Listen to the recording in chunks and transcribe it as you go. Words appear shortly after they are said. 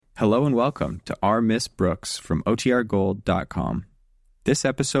Hello and welcome to Our Miss Brooks from OTRGold.com. This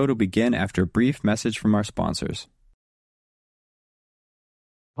episode will begin after a brief message from our sponsors.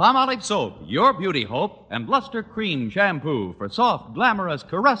 Palmolive Soap, your beauty hope, and Luster Cream Shampoo for soft, glamorous,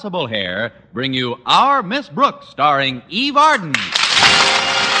 caressable hair bring you Our Miss Brooks, starring Eve Arden.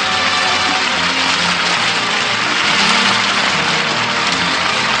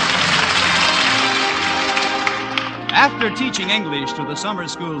 After teaching English to the summer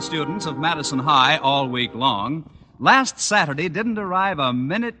school students of Madison High all week long, last Saturday didn't arrive a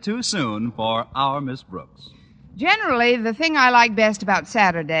minute too soon for Our Miss Brooks. Generally, the thing I like best about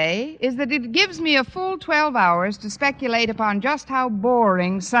Saturday is that it gives me a full 12 hours to speculate upon just how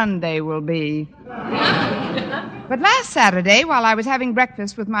boring Sunday will be. But last Saturday, while I was having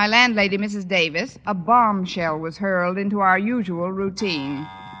breakfast with my landlady, Mrs. Davis, a bombshell was hurled into our usual routine.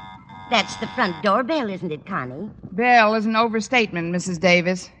 That's the front door bell, isn't it, Connie? Bell is an overstatement, Mrs.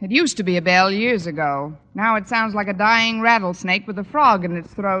 Davis. It used to be a bell years ago. Now it sounds like a dying rattlesnake with a frog in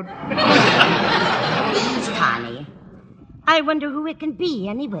its throat. Please, Connie. I wonder who it can be,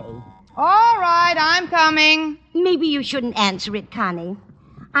 anyway. All right, I'm coming. Maybe you shouldn't answer it, Connie.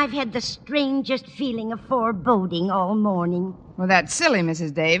 I've had the strangest feeling of foreboding all morning. Well, that's silly,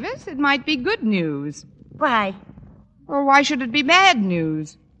 Mrs. Davis. It might be good news. Why? Or why should it be bad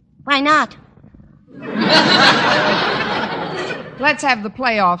news? Why not? Let's have the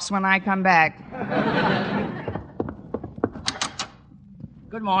playoffs when I come back.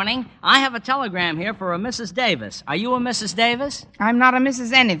 Good morning. I have a telegram here for a Mrs. Davis. Are you a Mrs. Davis? I'm not a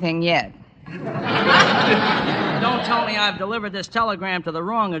Mrs. Anything yet. Don't tell me I've delivered this telegram to the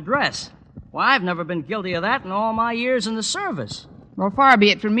wrong address. Well, I've never been guilty of that in all my years in the service. Well, far be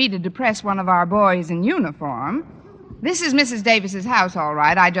it from me to depress one of our boys in uniform. This is Mrs. Davis's house, all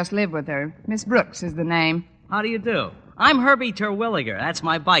right. I just live with her. Miss Brooks is the name. How do you do? I'm Herbie Terwilliger. That's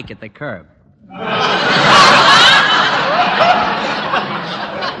my bike at the curb.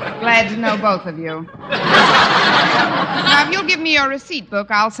 Glad to know both of you. Now, if you'll give me your receipt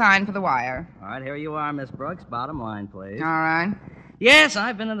book, I'll sign for the wire. All right, here you are, Miss Brooks. Bottom line, please. All right. Yes,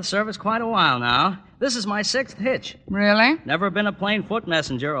 I've been in the service quite a while now. This is my 6th hitch. Really? Never been a plain foot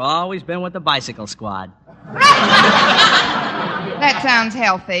messenger. Always been with the bicycle squad. That sounds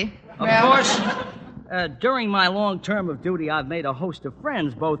healthy. Of course, during my long term of duty, I've made a host of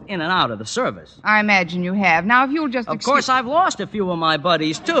friends both in and out of the service. I imagine you have. Now, if you'll just Of course, I've lost a few of my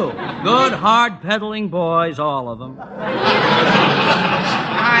buddies, too. Good, hard-pedaling boys, all of them.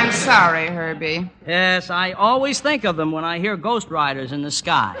 I'm sorry, Herbie. Yes, I always think of them when I hear Ghost Riders in the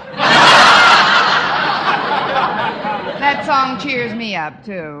sky. That song cheers me up,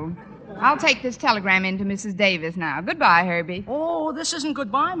 too. I'll take this telegram into Mrs. Davis now. Goodbye, Herbie. Oh, this isn't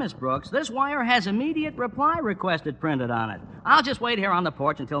goodbye, Miss Brooks. This wire has immediate reply requested printed on it. I'll just wait here on the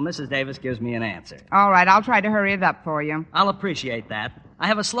porch until Mrs. Davis gives me an answer. All right, I'll try to hurry it up for you. I'll appreciate that. I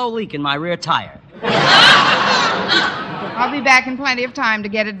have a slow leak in my rear tire. I'll be back in plenty of time to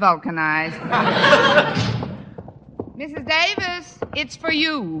get it vulcanized. Mrs. Davis, it's for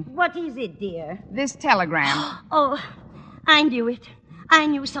you. What is it, dear? This telegram. Oh, I knew it. I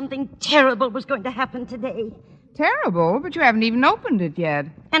knew something terrible was going to happen today. Terrible, but you haven't even opened it yet.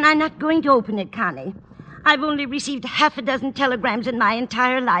 And I'm not going to open it, Connie. I've only received half a dozen telegrams in my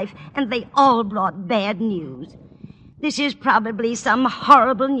entire life, and they all brought bad news. This is probably some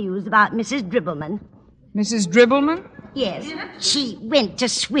horrible news about Mrs. Dribbleman. Mrs. Dribbleman? Yes. She went to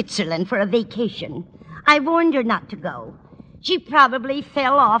Switzerland for a vacation. I warned her not to go. She probably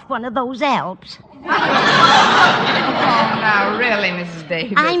fell off one of those Alps. Oh, now, really, Mrs.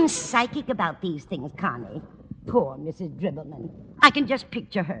 Davis. I'm psychic about these things, Connie. Poor Mrs. Dribbleman. I can just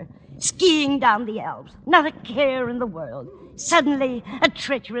picture her, skiing down the Alps, not a care in the world. Suddenly, a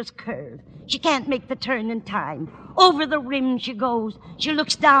treacherous curve. She can't make the turn in time. Over the rim she goes. She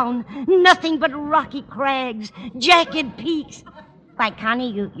looks down. Nothing but rocky crags, jagged peaks. Why, Connie,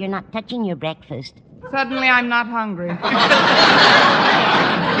 you're not touching your breakfast. Suddenly, I'm not hungry.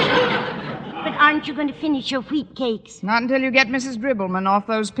 But aren't you going to finish your wheat cakes? Not until you get Mrs. Dribbleman off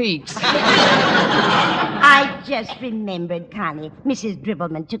those peaks. I just remembered, Connie. Mrs.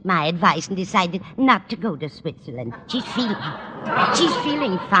 Dribbleman took my advice and decided not to go to Switzerland. She's feeling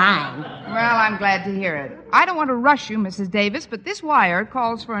fine. Well, I'm glad to hear it. I don't want to rush you, Mrs. Davis, but this wire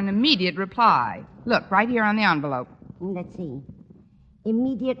calls for an immediate reply. Look, right here on the envelope. Let's see.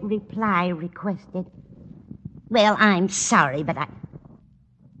 Immediate reply requested. Well, I'm sorry, but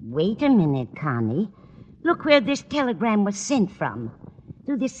Wait a minute, Connie. Look where this telegram was sent from.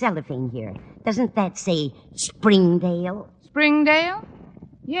 Through this cellophane here. Doesn't that say Springdale? Springdale?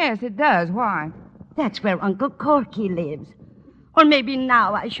 Yes, it does. Why? That's where Uncle Corky lives. Or maybe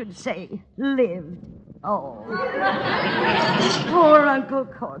now I should say lived. Oh. Poor Uncle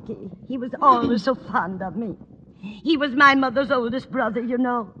Corky. He was always so fond of me. He was my mother's oldest brother, you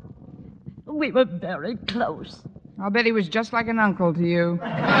know. We were very close. I'll bet he was just like an uncle to you.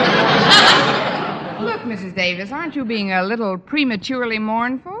 Look, Mrs. Davis, aren't you being a little prematurely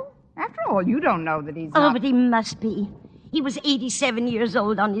mournful? After all, you don't know that he's Oh, not... but he must be. He was 87 years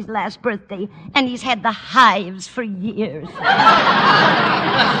old on his last birthday, and he's had the hives for years.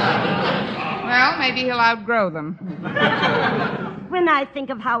 Well, maybe he'll outgrow them. When I think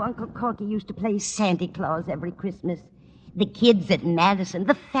of how Uncle Corky used to play Santa Claus every Christmas, the kids at Madison,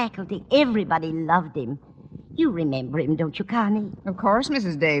 the faculty, everybody loved him. You remember him, don't you, Connie? Of course,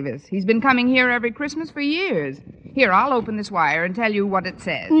 Mrs. Davis. He's been coming here every Christmas for years. Here, I'll open this wire and tell you what it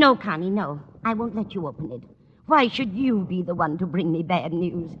says. No, Connie, no. I won't let you open it. Why should you be the one to bring me bad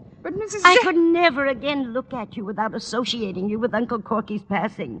news? But, Mrs. I could never again look at you without associating you with Uncle Corky's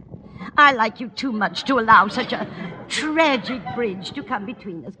passing. I like you too much to allow such a tragic bridge to come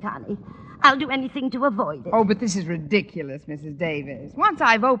between us, Connie. I'll do anything to avoid it. Oh, but this is ridiculous, Mrs. Davis. Once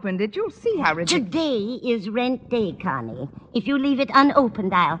I've opened it, you'll see how ridiculous... Today is rent day, Connie. If you leave it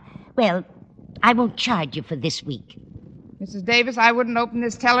unopened, I won't charge you for this week. Mrs. Davis, I wouldn't open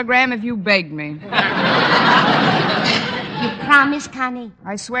this telegram if you begged me. You promise, Connie?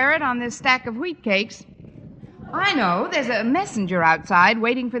 I swear it on this stack of wheat cakes. I know. There's a messenger outside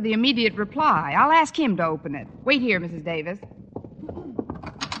waiting for the immediate reply. I'll ask him to open it. Wait here, Mrs. Davis.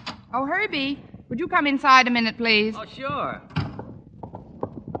 Oh, Herbie, would you come inside a minute, please? Oh, sure.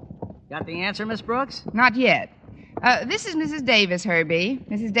 Got the answer, Miss Brooks? Not yet. This is Mrs. Davis, Herbie.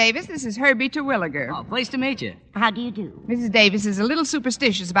 Mrs. Davis, this is Herbie Terwilliger. Oh, pleased to meet you. How do you do? Mrs. Davis is a little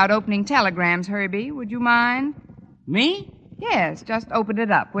superstitious about opening telegrams, Herbie. Would you mind? Me? Yes, just open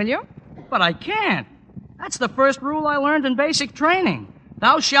it up, will you? But I can't. That's the first rule I learned in basic training.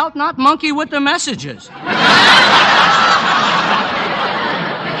 Thou shalt not monkey with the messages. Well,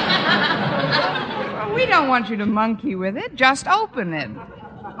 we don't want you to monkey with it. Just open it.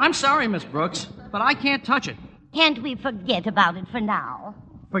 I'm sorry, Miss Brooks, but I can't touch it. Can't we forget about it for now?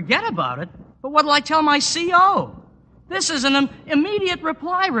 Forget about it? But what'll I tell my CO? This is an immediate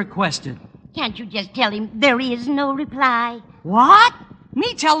reply requested. Can't you just tell him there is no reply? What?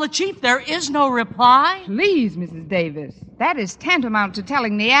 Me tell the chief there is no reply? Please, Mrs. Davis. That is tantamount to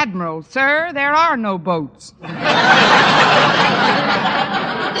telling the Admiral, sir, there are no boats. Well,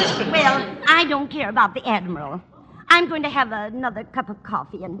 I don't care about the Admiral. I'm going to have another cup of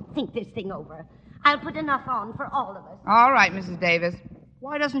coffee and think this thing over. I'll put enough on for all of us. All right, Mrs. Davis.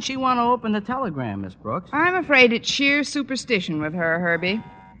 Why doesn't she want to open the telegram, Miss Brooks? I'm afraid it's sheer superstition with her, Herbie.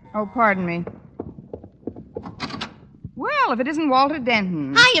 Oh, pardon me. Well, if it isn't Walter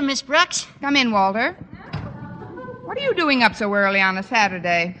Denton. Hiya, Miss Brooks. Come in, Walter. What are you doing up so early on a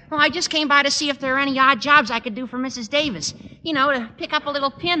Saturday? Well, I just came by to see if there are any odd jobs I could do for Mrs. Davis. You know, to pick up a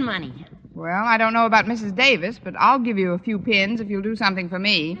little pin money. Well, I don't know about Mrs. Davis, but I'll give you a few pins if you'll do something for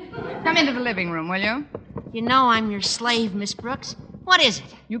me. Come into the living room, will you? You know I'm your slave, Miss Brooks. What is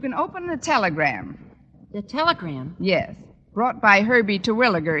it? You can open the telegram. The telegram? Yes. Brought by Herbie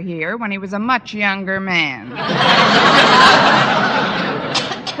Terwilliger here when he was a much younger man.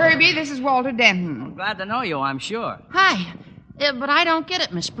 Herbie, this is Walter Denton. Glad to know you, I'm sure. Hi. But I don't get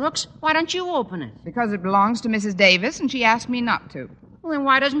it, Miss Brooks. Why don't you open it? Because it belongs to Mrs. Davis, and she asked me not to. Well, then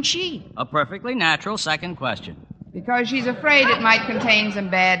why doesn't she? A perfectly natural second question. Because she's afraid it might contain some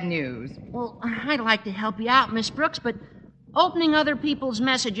bad news. Well, I'd like to help you out, Miss Brooks, but opening other people's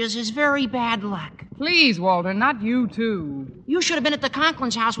messages is very bad luck. Please, Walter, not you, too. You should have been at the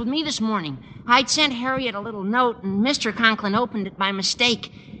Conklin's house with me this morning. I'd sent Harriet a little note, and Mr. Conklin opened it by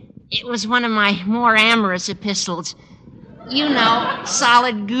mistake. It was one of my more amorous epistles. You know,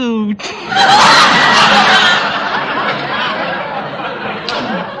 solid goo.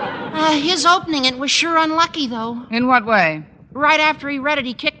 His opening it was sure unlucky, though. In what way? Right after he read it,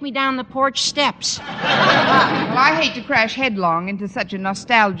 he kicked me down the porch steps. Well, I hate to crash headlong into such a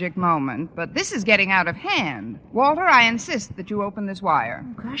nostalgic moment, but this is getting out of hand. Walter, I insist that you open this wire.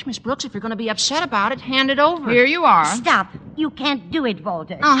 Oh, gosh, Miss Brooks, if you're going to be upset about it, hand it over. Here you are. Stop. You can't do it,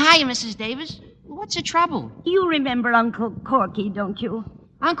 Walter. Oh, hiya, Mrs. Davis. What's the trouble? You remember Uncle Corky, don't you?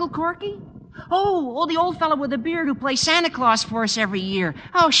 Uncle Corky? Oh, the old fellow with the beard who plays Santa Claus for us every year.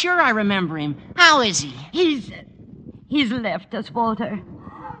 Oh, sure, I remember him. How is he? He's left us, Walter.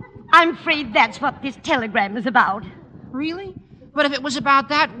 I'm afraid that's what this telegram is about. Really? But if it was about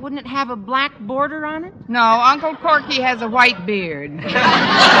that, wouldn't it have a black border on it? No, Uncle Corky has a white beard.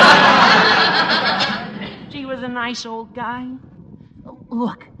 He was a nice old guy.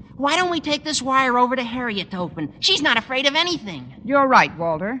 Look, Why don't we take this wire over to Harriet to open? She's not afraid of anything. You're right,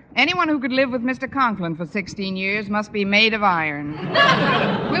 Walter. Anyone who could live with Mr. Conklin for 16 years must be made of iron.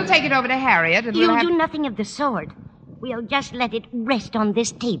 We'll take it over to Harriet and You'll do nothing of the sort. We'll just let it rest on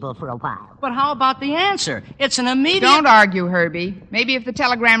this table for a while. But how about the answer? It's an immediate... Don't argue, Herbie. Maybe if the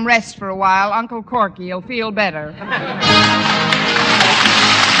telegram rests for a while, Uncle Corky will feel better.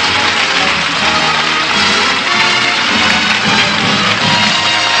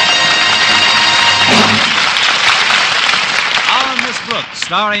 Our Miss Brooks,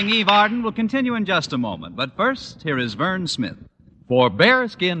 starring Eve Arden, will continue in just a moment. But first, here is Vern Smith. For bare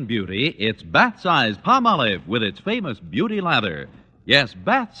skin beauty, it's bath-size Palmolive with its famous beauty lather. Yes,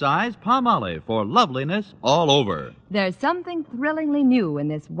 bath-size Palmolive for loveliness all over. There's something thrillingly new in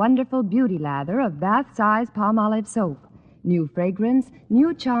this wonderful beauty lather of bath-size Palmolive soap. New fragrance,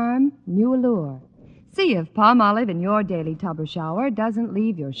 new charm, new allure. See if Palmolive in your daily tub or shower doesn't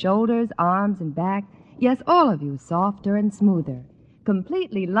leave your shoulders, arms, and back, yes, all of you, softer and smoother.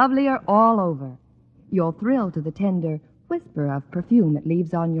 Completely lovelier all over. You'll thrill to the tender whisper of perfume it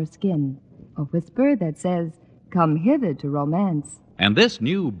leaves on your skin. A whisper that says, "Come hither to romance." And this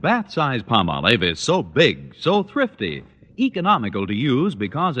new bath-size Palmolive is so big, so thrifty, economical to use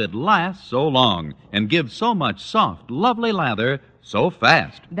because it lasts so long and gives so much soft, lovely lather so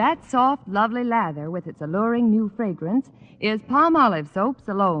fast. That soft, lovely lather with its alluring new fragrance is Palmolive soaps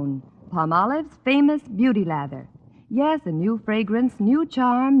alone. Palmolive's famous beauty lather. Yes, a new fragrance, new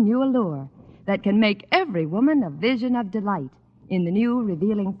charm, new allure that can make every woman a vision of delight in the new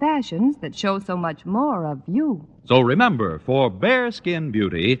revealing fashions that show so much more of you. So remember, for bare skin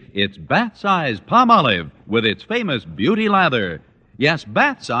beauty, it's bath-size Palmolive with its famous beauty lather. Yes,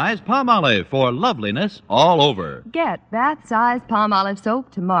 bath-size Palmolive for loveliness all over. Get bath-size Palmolive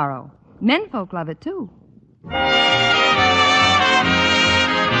soap tomorrow. Menfolk love it, too.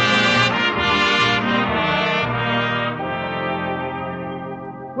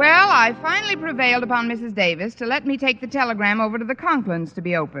 Well, I finally prevailed upon Mrs. Davis to let me take the telegram over to the Conklins to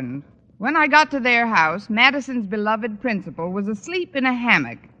be opened. When I got to their house, Madison's beloved principal was asleep in a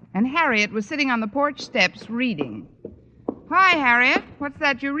hammock, and Harriet was sitting on the porch steps reading. Hi, Harriet. What's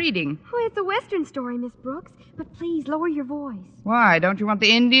that you're reading? Oh, it's a Western story, Miss Brooks. But please, lower your voice. Why, don't you want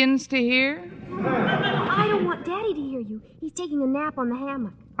the Indians to hear? I don't want Daddy to hear you. He's taking a nap on the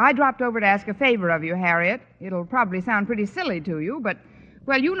hammock. I dropped over to ask a favor of you, Harriet. It'll probably sound pretty silly to you, but...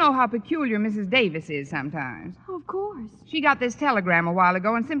 well, you know how peculiar Mrs. Davis is sometimes. Oh, of course. She got this telegram a while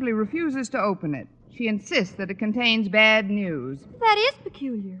ago and simply refuses to open it. She insists that it contains bad news. That is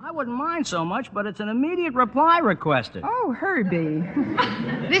peculiar. I wouldn't mind so much, but it's an immediate reply requested. Oh, Herbie.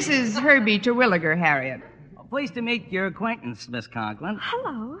 This is Herbie Terwilliger, Harriet. Pleased to meet your acquaintance, Miss Conklin.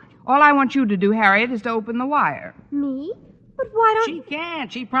 Hello. All I want you to do, Harriet, is to open the wire. Me? But why don't She you...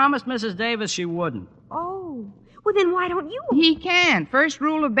 can't. She promised Mrs. Davis she wouldn't. Oh. Well, then why don't you... He can't. First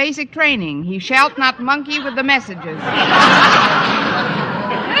rule of basic training. He shalt not monkey with the messages.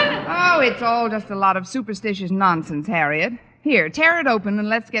 Oh, it's all just a lot of superstitious nonsense, Harriet. Here, tear it open and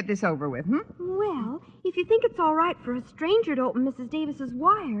let's get this over with, Well, if you think it's all right for a stranger to open Mrs. Davis's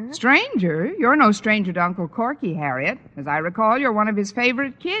wire... Stranger? You're no stranger to Uncle Corky, Harriet. As I recall, you're one of his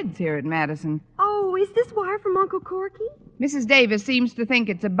favorite kids here at Madison. Oh, is this wire from Uncle Corky? Mrs. Davis seems to think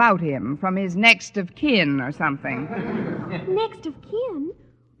it's about him, from his next of kin or something. Next of kin?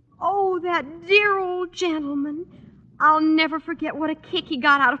 Oh, that dear old gentleman. I'll never forget what a kick he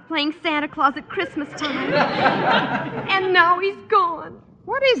got out of playing Santa Claus at Christmas time. And now he's gone.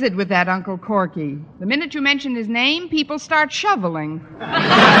 What is it with that Uncle Corky? The minute you mention his name, people start shoveling.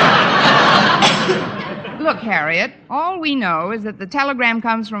 Look, Harriet, all we know is that the telegram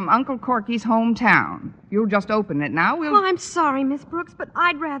comes from Uncle Corky's hometown. You'll just open it now. Oh, I'm sorry, Miss Brooks, but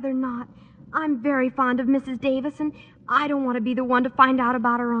I'd rather not. I'm very fond of Mrs. Davis, and I don't want to be the one to find out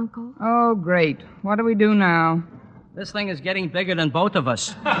about her uncle. Oh, great. What do we do now? This thing is getting bigger than both of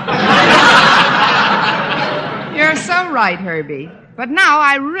us. You're so right, Herbie. But now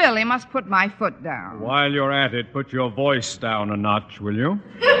I really must put my foot down. While you're at it, put your voice down a notch, will you?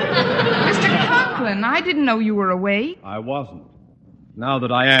 Mr. Conklin, I didn't know you were awake. I wasn't. Now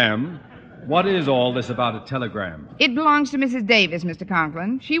that I am, what is all this about a telegram? It belongs to Mrs. Davis, Mr.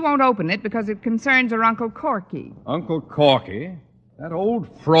 Conklin. She won't open it because it concerns her Uncle Corky. Uncle Corky? That old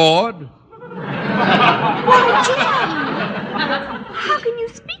fraud? Why, Daddy! How can you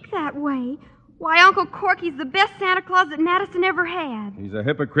speak that way? Why, Uncle Corky's the best Santa Claus that Madison ever had. He's a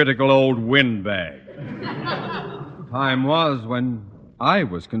hypocritical old windbag. Time was when I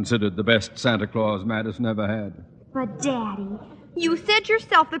was considered the best Santa Claus Madison ever had. But, Daddy, you said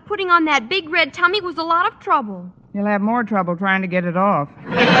yourself that putting on that big red tummy was a lot of trouble. You'll have more trouble trying to get it off.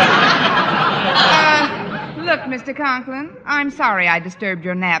 Look, Mr. Conklin, I'm sorry I disturbed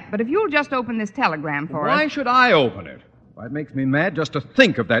your nap, but if you'll just open this telegram for us... Why should I open it? Why, it makes me mad just to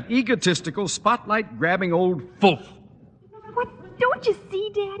think of that egotistical, spotlight-grabbing old foof. What? Don't you see,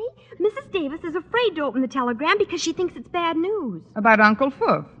 Daddy? Mrs. Davis is afraid to open the telegram because she thinks it's bad news. About Uncle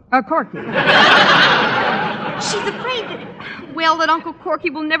Foof. Corky. She's afraid that Uncle Corky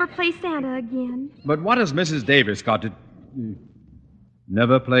will never play Santa again. But what has Mrs. Davis got to...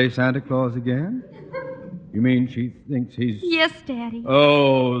 Never play Santa Claus again? You mean she thinks he's... Yes, Daddy.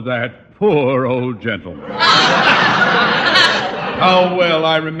 Oh, that poor old gentleman. How well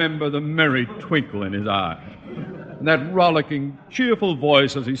I remember the merry twinkle in his eye. And that rollicking, cheerful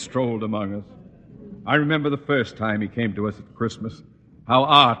voice as he strolled among us. I remember the first time he came to us at Christmas, how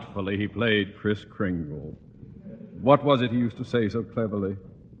artfully he played Kris Kringle. What was it he used to say so cleverly?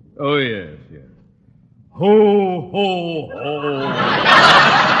 Oh, yes. Ho, ho, ho.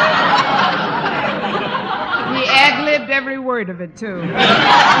 He ad-libbed every word of it, too.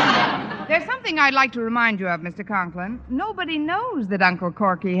 There's something I'd like to remind you of, Mr. Conklin. Nobody knows that Uncle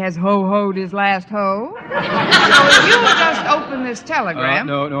Corky has ho-hoed his last ho. So if you'll just open this telegram...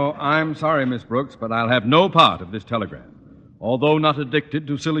 No, I'm sorry, Miss Brooks, but I'll have no part of this telegram. Although not addicted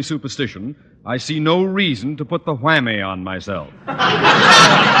to silly superstition, I see no reason to put the whammy on myself.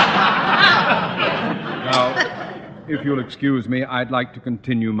 Now, if you'll excuse me, I'd like to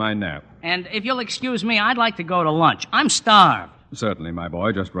continue my nap. And if you'll excuse me, I'd like to go to lunch. I'm starved. Certainly, my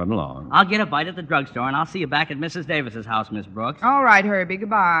boy. Just run along. I'll get a bite at the drugstore, and I'll see you back at Mrs. Davis's house, Miss Brooks. All right, Herbie.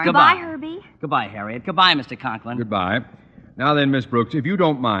 Goodbye. Goodbye, Herbie. Goodbye, Harriet. Goodbye, Mr. Conklin. Goodbye. Now then, Miss Brooks, if you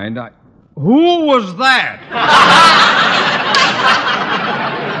don't mind, Who was that?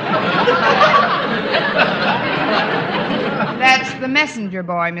 That's the messenger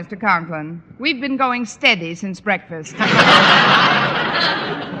boy, Mr. Conklin. We've been going steady since breakfast.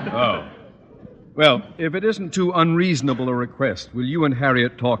 Oh. Well, if it isn't too unreasonable a request, will you and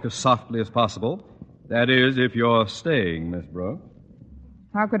Harriet talk as softly as possible? That is, if you're staying, Miss Brooks.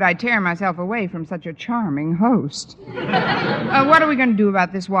 How could I tear myself away from such a charming host? What are we going to do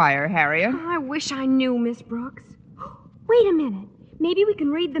about this wire, Harriet? Oh, I wish I knew, Miss Brooks. Wait a minute. Maybe we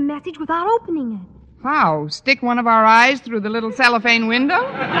can read the message without opening it. How? Stick one of our eyes through the little cellophane window?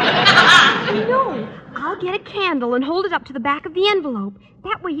 No. I'll get a candle and hold it up to the back of the envelope.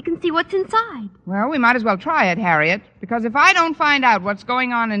 That way you can see what's inside. Well, we might as well try it, Harriet, because if I don't find out what's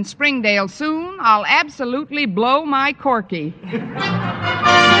going on in Springdale soon, I'll absolutely blow my corky.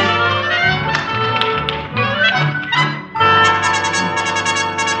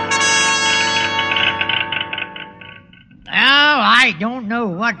 I don't know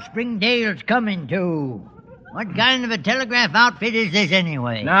what Springdale's coming to. What kind of a telegraph outfit is this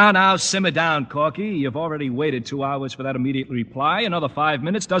anyway? Now, simmer down, Corky. You've already waited 2 hours for that immediate reply. Another 5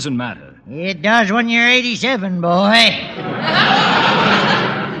 minutes doesn't matter. It does when you're 87, boy.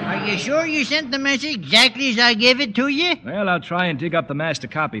 Are you sure you sent the message exactly as I gave it to you? Well, I'll try and dig up the master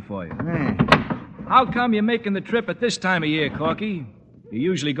copy for you. How come you're making the trip at this time of year, Corky? You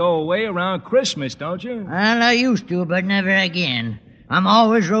usually go away around Christmas, don't you? Well, I used to, but never again. I'm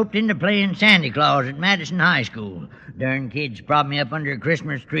always roped into playing Santa Claus at Madison High School. Darn kids prop me up under a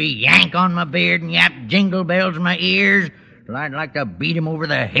Christmas tree, yank on my beard, and yap jingle bells in my ears till I'd like to beat 'em over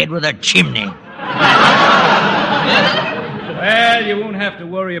the head with a chimney. Well, you won't have to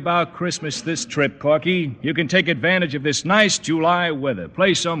worry about Christmas this trip, Corky. You can take advantage of this nice July weather.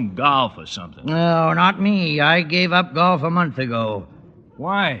 Play some golf or something. No, not me. I gave up golf a month ago.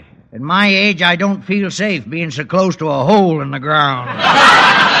 Why? At my age, I don't feel safe being so close to a hole in the ground.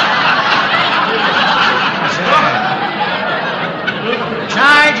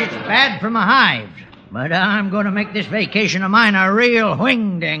 Besides, it's bad for my hives. But I'm going to make this vacation of mine a real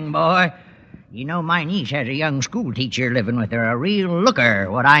wing-ding, boy. You know, my niece has a young school teacher living with her, a real looker,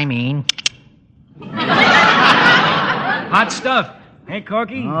 what I mean. Hot stuff. Hey,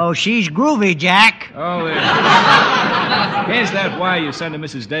 Corky? Oh, she's groovy, Jack. Oh, here's that wire you sent to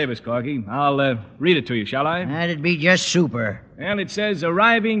Mrs. Davis, Corky. I'll read it to you, shall I? That'd be just super. Well, it says,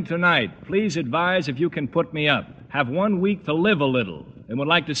 arriving tonight. Please advise if you can put me up. Have 1 week to live a little and would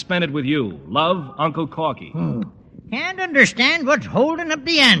like to spend it with you. Love, Uncle Corky. Can't understand what's holding up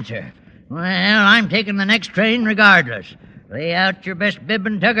the answer. Well, I'm taking the next train regardless. Lay out your best bib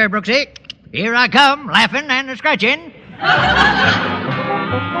and tugger, Brooksy. Here I come, laughing and scratching.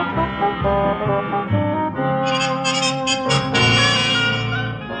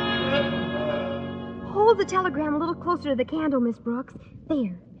 Hold the telegram a little closer to the candle, Miss Brooks.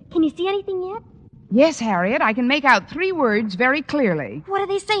 There. Can you see anything yet? Yes, Harriet, I can make out 3 words very clearly. What do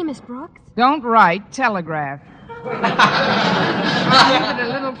they say, Miss Brooks? Don't write, telegraph. I'll move it a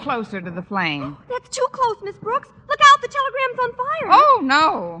little closer to the flame. That's too close, Miss Brooks. Look out, the telegram's on fire. Oh,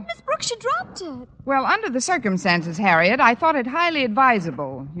 no. Miss Brooks, she dropped it. Well, under the circumstances, Harriet, I thought it highly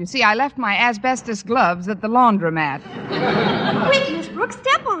advisable. You see, I left my asbestos gloves at the laundromat. Quick, Miss Brooks,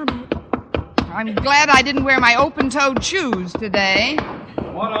 step on it. I'm glad I didn't wear my open-toed shoes today.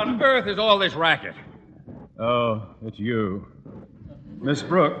 What on earth is all this racket? Oh, it's you. Miss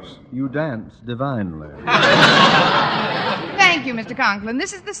Brooks, you dance divinely. Thank you, Mr. Conklin.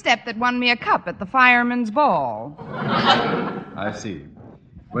 This is the step that won me a cup at the fireman's ball. I see.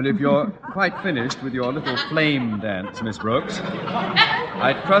 Well, if you're quite finished with your little flame dance, Miss Brooks,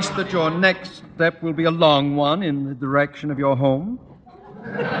 I trust that your next step will be a long one in the direction of your home.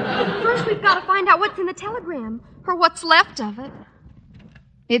 First, we've got to find out what's in the telegram, or what's left of it.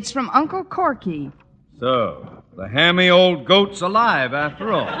 It's from Uncle Corky. So, the hammy old goat's alive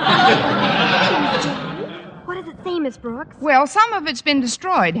after all. What does it say, Miss Brooks? Well, some of it's been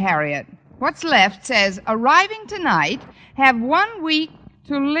destroyed, Harriet. What's left says, arriving tonight, have 1 week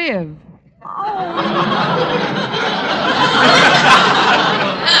to live.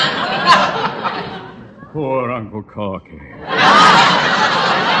 Poor Uncle Corky.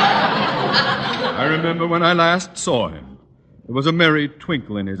 I remember when I last saw him. There was a merry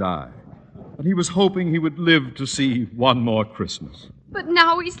twinkle in his eye. And he was hoping he would live to see one more Christmas. But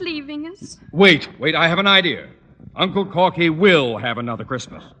now he's leaving us. Wait, I have an idea. Uncle Corky will have another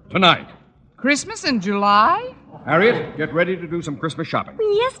Christmas. Tonight. Christmas in July? Harriet, get ready to do some Christmas shopping.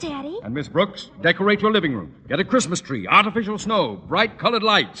 Yes, Daddy. And Miss Brooks, decorate your living room. Get a Christmas tree, artificial snow, bright colored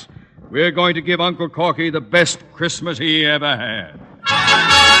lights. We're going to give Uncle Corky the best Christmas he ever had.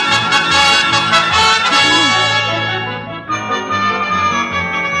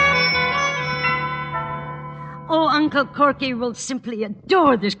 Oh, Uncle Corky will simply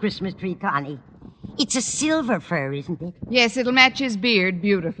adore this Christmas tree, Connie. It's a silver fir, isn't it? Yes, it'll match his beard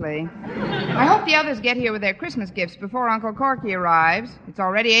beautifully. I hope the others get here with their Christmas gifts before Uncle Corky arrives. It's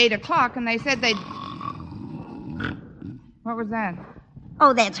already 8 o'clock, and they said they'd... What was that?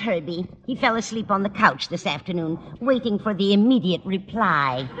 Oh, that's Herbie. He fell asleep on the couch this afternoon, waiting for the immediate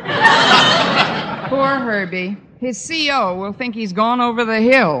reply. Poor Herbie. His CO will think he's gone over the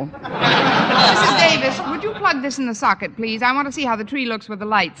hill. Mrs. Davis, would you plug this in the socket, please? I want to see how the tree looks with the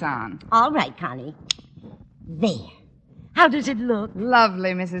lights on. All right, Connie. There. How does it look?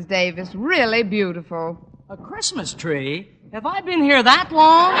 Lovely, Mrs. Davis. Really beautiful. A Christmas tree? Have I been here that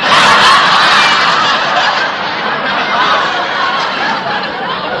long?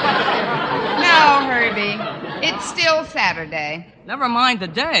 No, Herbie. It's still Saturday. Never mind the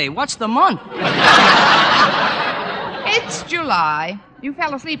day. What's the month? It's July. You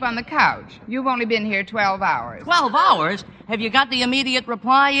fell asleep on the couch. You've only been here 12 hours. 12 hours? Have you got the immediate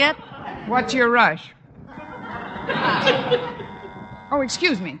reply yet? What's your rush? Oh,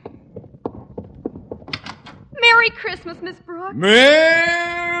 excuse me. Merry Christmas, Miss Brooks.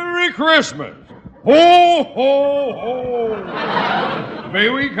 Merry Christmas. Ho, ho, ho. May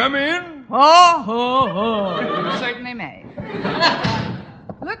we come in? Ho, ho, ho. You certainly may.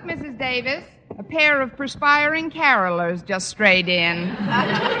 Look, Mrs. Davis. A pair of perspiring carolers just strayed in.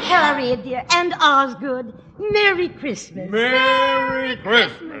 Harriet, dear, and Osgood, Merry Christmas. Merry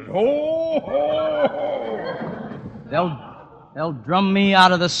Christmas. Ho, ho, ho. They'll drum me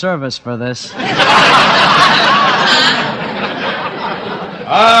out of the service for this.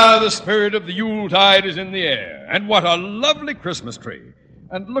 Ah, the spirit of the Yuletide is in the air. And what a lovely Christmas tree.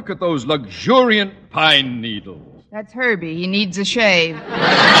 And look at those luxuriant pine needles. That's Herbie. He needs a shave.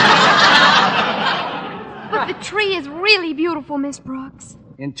 But the tree is really beautiful, Miss Brooks.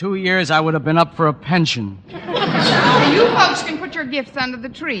 In 2 years, I would have been up for a pension. You folks can put your gifts under the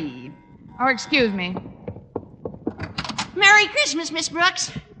tree. Oh, excuse me. Merry Christmas, Miss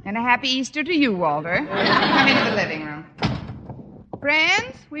Brooks. And a happy Easter to you, Walter. Come into the living room.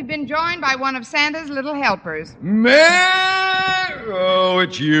 Friends, we've been joined by one of Santa's little helpers. Oh,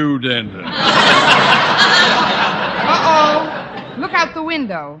 it's you, Denton. Uh-oh. Look out the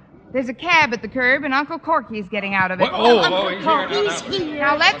window. There's a cab at the curb, and Uncle Corky's getting out of it. He's here.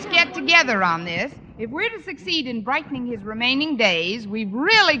 Now, let's get together on this. If we're to succeed in brightening his remaining days, we've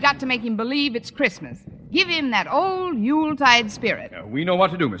really got to make him believe it's Christmas. Give him that old Yuletide spirit. We know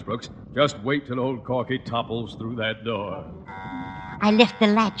what to do, Miss Brooks. Just wait till old Corky topples through that door. I left the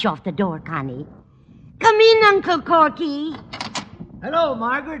latch off the door, Connie. Come in, Uncle Corky. Hello,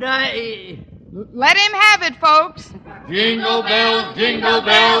 Margaret. Let him have it, folks. Jingle bells, jingle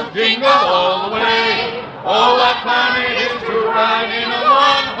all the way. All that fun it is to ride in a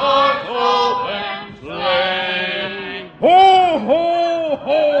one-horse open sleigh. Ho, ho,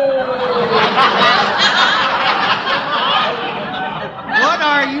 ho!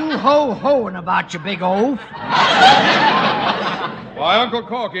 ho-hoing about, you big oaf. Why, Uncle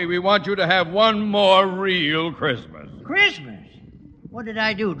Corky, we want you to have one more real Christmas. Christmas? What did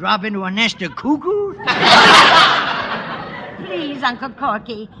I do, drop into a nest of cuckoos? Please, Uncle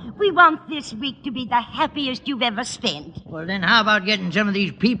Corky, we want this week to be the happiest you've ever spent. Well, then how about getting some of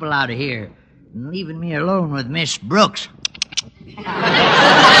these people out of here and leaving me alone with Miss Brooks? Did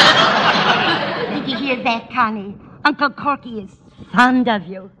you hear that, Connie? Uncle Corky is fond of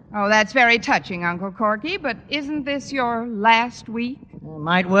you. Oh, that's very touching, Uncle Corky, but isn't this your last week?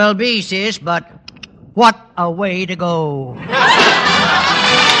 Might well be, sis, but what a way to go.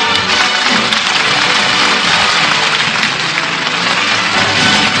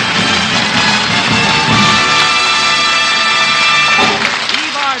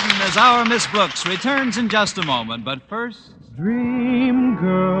 As our Miss Brooks returns in just a moment, but first... Dream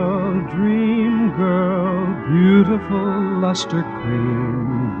girl, beautiful luster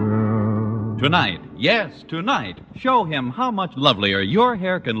cream girl. Tonight, yes, tonight, show him how much lovelier your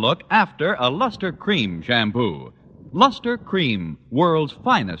hair can look after a Luster Cream shampoo. Luster Cream, world's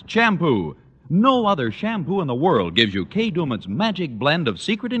finest shampoo. No other shampoo in the world gives you Kay Daumit's magic blend of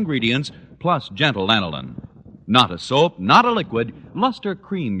secret ingredients plus gentle lanolin. Not a soap, not a liquid, Luster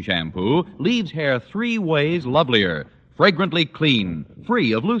Cream shampoo leaves hair 3 ways lovelier. Fragrantly clean,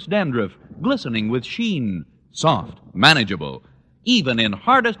 free of loose dandruff, glistening with sheen, soft, manageable. Even in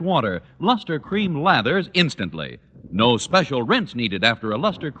hardest water, Luster Cream lathers instantly. No special rinse needed after a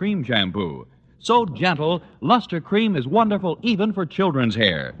Luster Cream shampoo. So gentle, Luster Cream is wonderful even for children's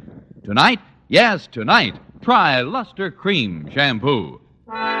hair. Tonight, yes, tonight, try Luster Cream shampoo.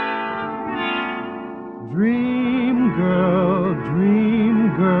 Dream girl,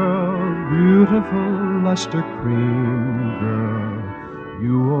 beautiful luster cream girl,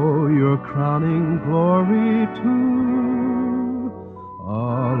 you owe your crowning glory to a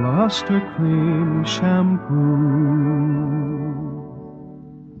luster cream shampoo.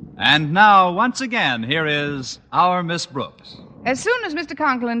 And now, once again, here is our Miss Brooks. As soon as Mr.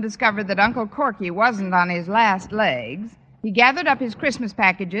 Conklin discovered that Uncle Corky wasn't on his last legs, he gathered up his Christmas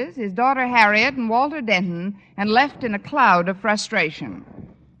packages, his daughter Harriet and Walter Denton, and left in a cloud of frustration.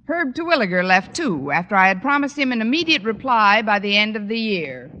 Herb Terwilliger left, too, after I had promised him an immediate reply by the end of the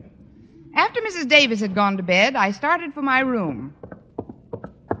year. After Mrs. Davis had gone to bed, I started for my room.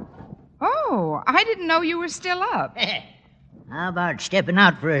 Oh, I didn't know you were still up. How about stepping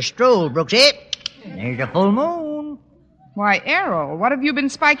out for a stroll, Brooksy? There's a full moon. Why, Errol, what have you been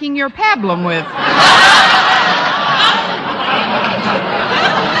spiking your pablum with?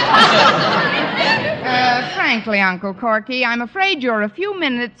 Frankly, Uncle Corky, I'm afraid you're a few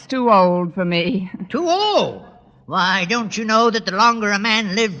minutes too old for me. Too old? Why, don't you know that the longer a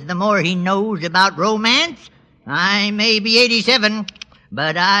man lives, the more he knows about romance? I may be 87,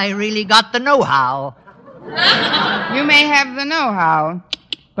 but I really got the know-how. You may have the know-how,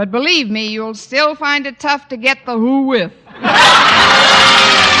 but believe me, you'll still find it tough to get the who with.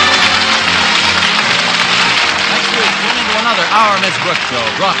 Another Our Miss Brooks show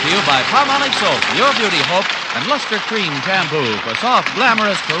brought to you by Palmolive Soap, your beauty hope, and Luster Cream shampoo for soft,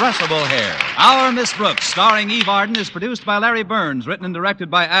 glamorous, caressable hair. Our Miss Brooks, starring Eve Arden, is produced by Larry Burns, written and directed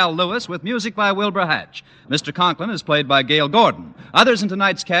by Al Lewis, with music by Wilbur Hatch. Mr. Conklin is played by Gail Gordon. Others in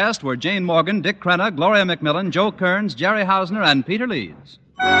tonight's cast were Jane Morgan, Dick Crenna, Gloria McMillan, Joe Kearns, Jerry Hausner, and Peter Leeds.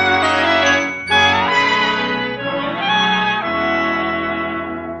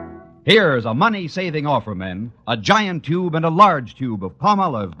 Here's a money-saving offer, men. A giant tube and a large tube of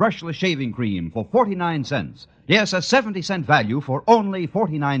Palmolive brushless shaving cream for 49 cents. Yes, a 70-cent value for only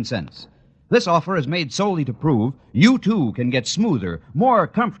 49 cents. This offer is made solely to prove you, too, can get smoother, more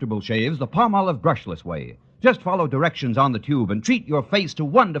comfortable shaves the Palmolive brushless way. Just follow directions on the tube and treat your face to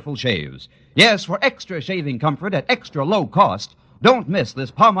wonderful shaves. Yes, for extra shaving comfort at extra low cost, don't miss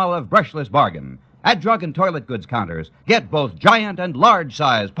this Palmolive brushless bargain. At drug and toilet goods counters, get both giant and large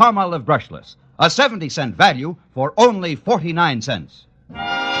size Palmolive brushless. A 70-cent value for only 49 cents.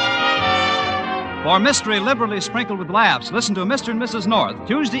 For mystery liberally sprinkled with laughs, listen to Mr. and Mrs. North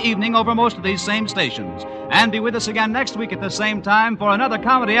Tuesday evening over most of these same stations. And be with us again next week at the same time for another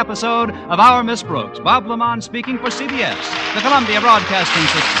comedy episode of Our Miss Brooks. Bob Lamont speaking for CBS, the Columbia Broadcasting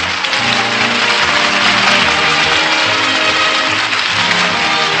System.